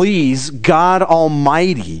infinitely please God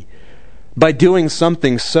Almighty by doing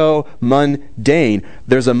something so mundane.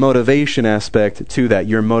 There's a motivation aspect to that.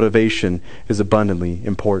 Your motivation is abundantly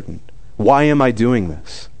important. Why am I doing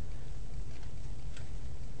this?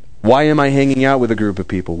 Why am I hanging out with a group of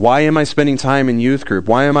people? Why am I spending time in youth group?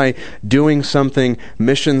 Why am I doing something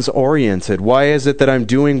missions-oriented? Why is it that I'm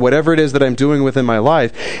doing whatever it is that I'm doing within my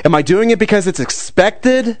life? Am I doing it because it's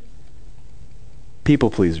expected?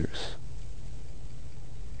 People pleasers.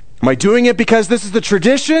 Am I doing it because this is the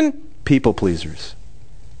tradition? People pleasers.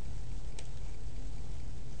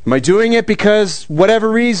 Am I doing it because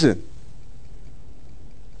whatever reason?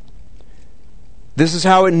 This is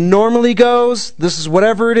how it normally goes. This is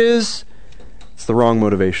whatever it is. It's the wrong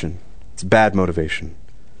motivation. It's bad motivation.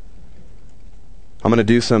 I'm going to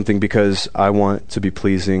do something because I want to be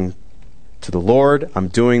pleasing to the Lord. I'm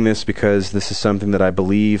doing this because this is something that I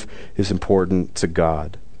believe is important to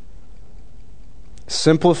God.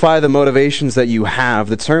 Simplify the motivations that you have.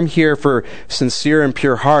 The term here for sincere and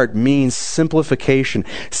pure heart means simplification.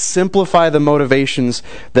 Simplify the motivations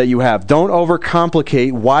that you have. Don't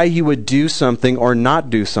overcomplicate why you would do something or not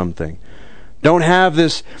do something. Don't have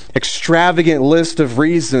this extravagant list of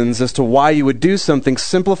reasons as to why you would do something.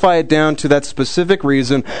 Simplify it down to that specific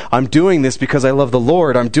reason. I'm doing this because I love the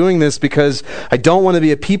Lord. I'm doing this because I don't want to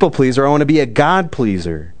be a people pleaser. I want to be a God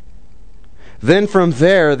pleaser. Then from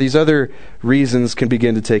there, these other reasons can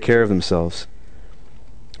begin to take care of themselves.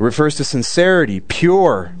 It refers to sincerity,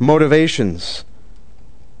 pure motivations.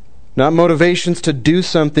 Not motivations to do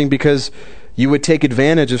something because you would take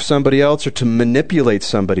advantage of somebody else or to manipulate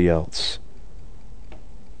somebody else.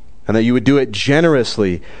 And that you would do it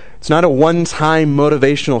generously. It's not a one-time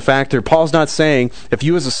motivational factor. Paul's not saying if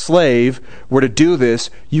you as a slave were to do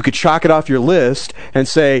this, you could chalk it off your list and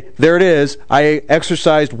say, there it is, I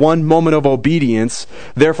exercised one moment of obedience,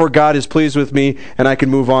 therefore God is pleased with me and I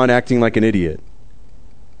can move on acting like an idiot.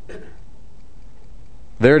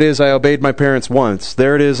 There it is, I obeyed my parents once.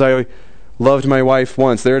 There it is, I loved my wife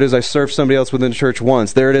once. There it is, I served somebody else within the church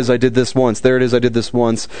once. There it is, I did this once. There it is, I did this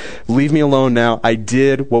once. Leave me alone now. I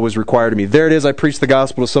did what was required of me. There it is, I preached the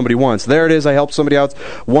gospel to somebody once. There it is, I helped somebody out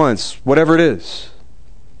once. Whatever it is.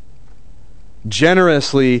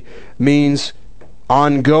 Generously means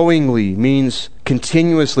ongoingly, means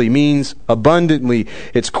continuously, means abundantly.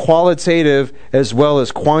 It's qualitative as well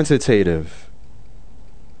as quantitative.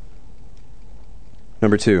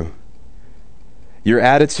 Number 2. Your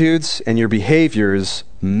attitudes and your behaviors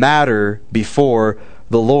matter before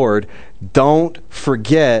the Lord. Don't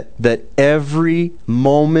forget that every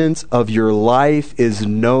moment of your life is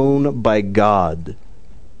known by God.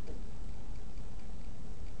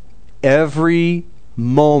 Every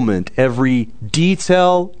moment, every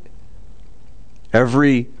detail,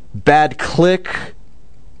 every bad click,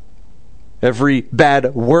 every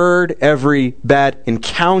bad word, every bad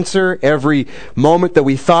encounter, every moment that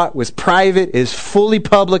we thought was private is fully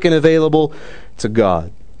public and available to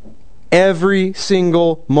God. Every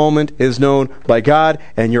single moment is known by God,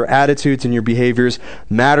 and your attitudes and your behaviors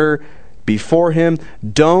matter before Him.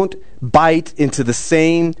 Don't bite into the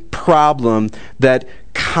same problem that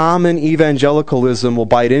common evangelicalism will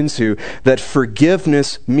bite into, that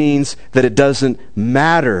forgiveness means that it doesn't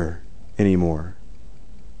matter anymore.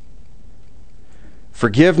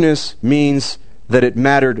 Forgiveness means that it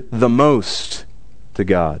mattered the most to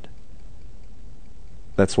God.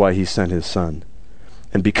 That's why He sent His Son.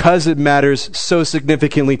 And because it matters so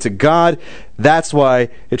significantly to God, that's why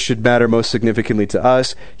it should matter most significantly to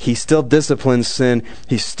us. He still disciplines sin.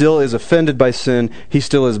 He still is offended by sin. He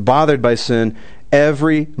still is bothered by sin.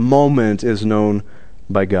 Every moment is known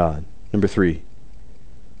by God. Number 3.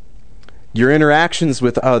 Your interactions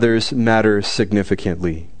with others matter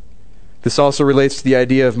significantly. This also relates to the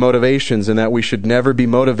idea of motivations, and that we should never be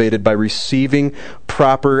motivated by receiving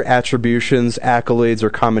proper attributions, accolades,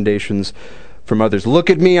 or commendations from others.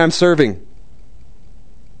 Look at me, I'm serving.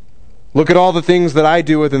 Look at all the things that I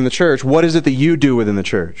do within the church. What is it that you do within the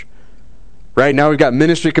church? Right now we've got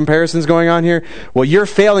ministry comparisons going on here. Well, you're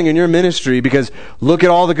failing in your ministry because look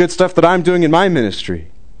at all the good stuff that I'm doing in my ministry.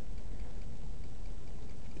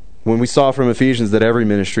 When we saw from Ephesians that every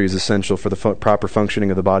ministry is essential for the proper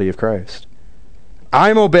functioning of the body of Christ.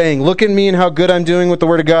 I'm obeying. Look at me and how good I'm doing with the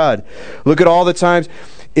Word of God. Look at all the times.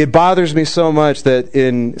 It bothers me so much that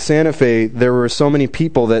in Santa Fe there were so many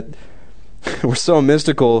people that were so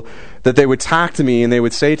mystical that they would talk to me and they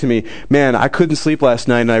would say to me, man, I couldn't sleep last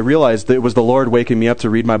night and I realized that it was the Lord waking me up to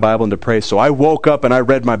read my Bible and to pray. So I woke up and I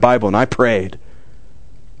read my Bible and I prayed.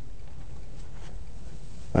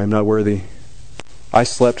 I'm not worthy. I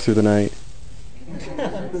slept through the night.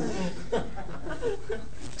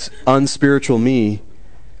 Unspiritual me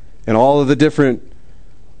and all of the different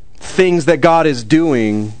things that God is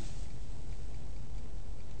doing,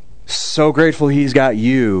 so grateful He's got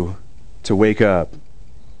you to wake up in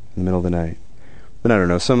the middle of the night. But I don't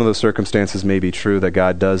know, some of those circumstances may be true that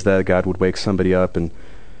God does that. God would wake somebody up and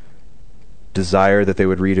desire that they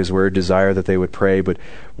would read His Word, desire that they would pray, but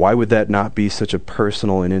why would that not be such a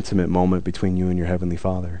personal and intimate moment between you and your Heavenly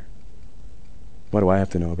Father? Why do I have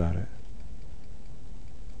to know about it?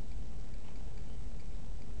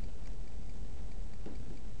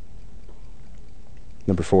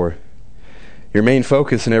 Number 4, your main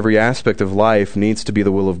focus in every aspect of life needs to be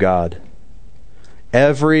the will of God.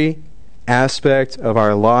 Every aspect of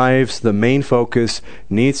our lives, the main focus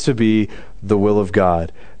needs to be the will of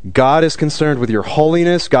God. God is concerned with your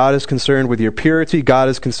holiness. God is concerned with your purity. God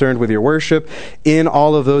is concerned with your worship. In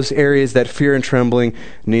all of those areas, that fear and trembling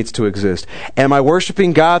needs to exist. Am I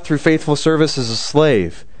worshiping God through faithful service as a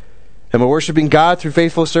slave? Am I worshiping God through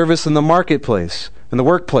faithful service in the marketplace, in the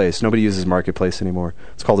workplace? Nobody uses marketplace anymore.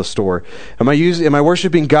 It's called a store. Am I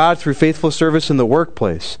worshiping God through faithful service in the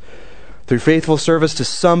workplace? Through faithful service to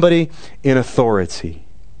somebody in authority?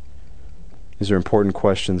 These are important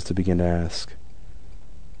questions to begin to ask.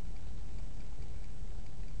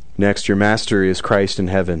 Next, your master is Christ in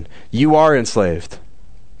heaven. You are enslaved.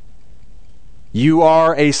 You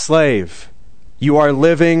are a slave. You are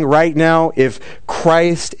living right now. If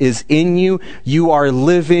Christ is in you, you are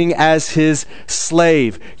living as His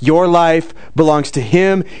slave. Your life belongs to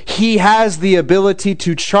Him. He has the ability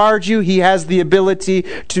to charge you. He has the ability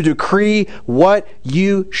to decree what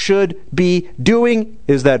you should be doing.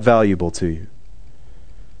 Is that valuable to you?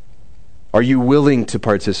 Are you willing to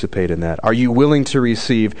participate in that? Are you willing to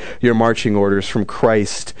receive your marching orders from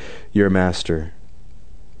Christ, your master?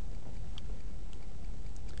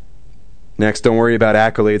 Next, don't worry about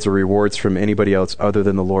accolades or rewards from anybody else other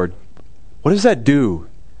than the Lord. What does that do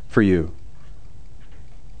for you?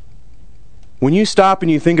 When you stop and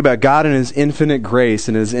you think about God and His infinite grace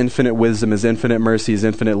and His infinite wisdom, His infinite mercy, His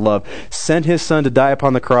infinite love, sent His Son to die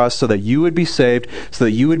upon the cross so that you would be saved, so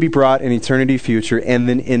that you would be brought in eternity future, and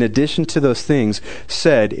then in addition to those things,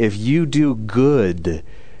 said, if you do good,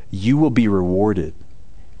 you will be rewarded.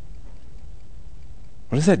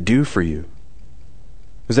 What does that do for you?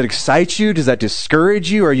 Does that excite you? Does that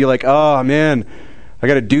discourage you? Or are you like, oh man, I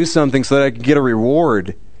got to do something so that I can get a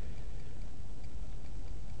reward?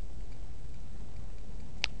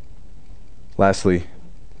 Lastly,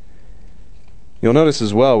 you'll notice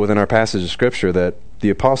as well within our passage of Scripture that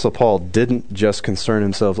the Apostle Paul didn't just concern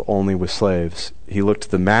himself only with slaves. He looked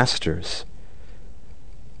to the masters,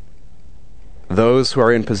 those who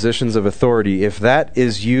are in positions of authority. If that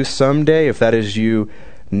is you someday, if that is you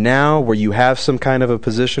now, where you have some kind of a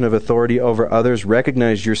position of authority over others,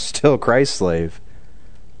 recognize you're still Christ's slave.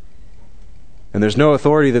 And there's no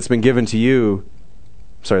authority that's been given to you.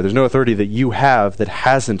 There's no authority that you have that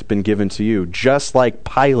hasn't been given to you. Just like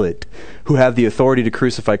Pilate, who had the authority to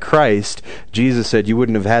crucify Christ, Jesus said you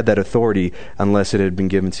wouldn't have had that authority unless it had been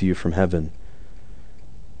given to you from heaven.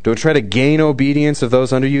 Don't try to gain obedience of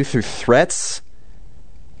those under you through threats.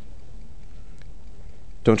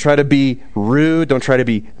 Don't try to be rude. Don't try to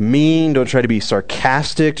be mean. Don't try to be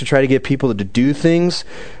sarcastic to try to get people to do things.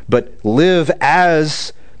 But live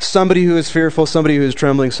as somebody who is fearful, somebody who is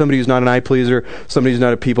trembling, somebody who's not an eye pleaser, somebody who's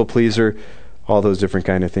not a people pleaser. All those different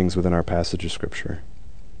kind of things within our passage of Scripture.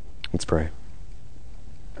 Let's pray.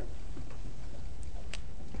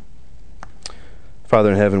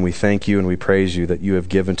 Father in heaven, we thank you and we praise you that you have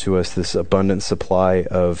given to us this abundant supply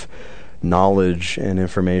of knowledge and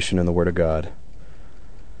information in the Word of God.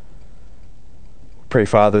 Pray,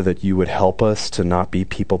 Father, that you would help us to not be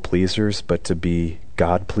people pleasers, but to be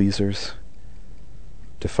God pleasers,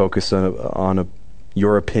 to focus on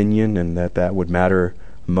your opinion, and that would matter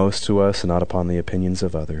most to us and not upon the opinions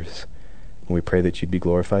of others. And we pray that you'd be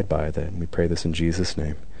glorified by that. And we pray this in Jesus'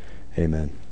 name. Amen.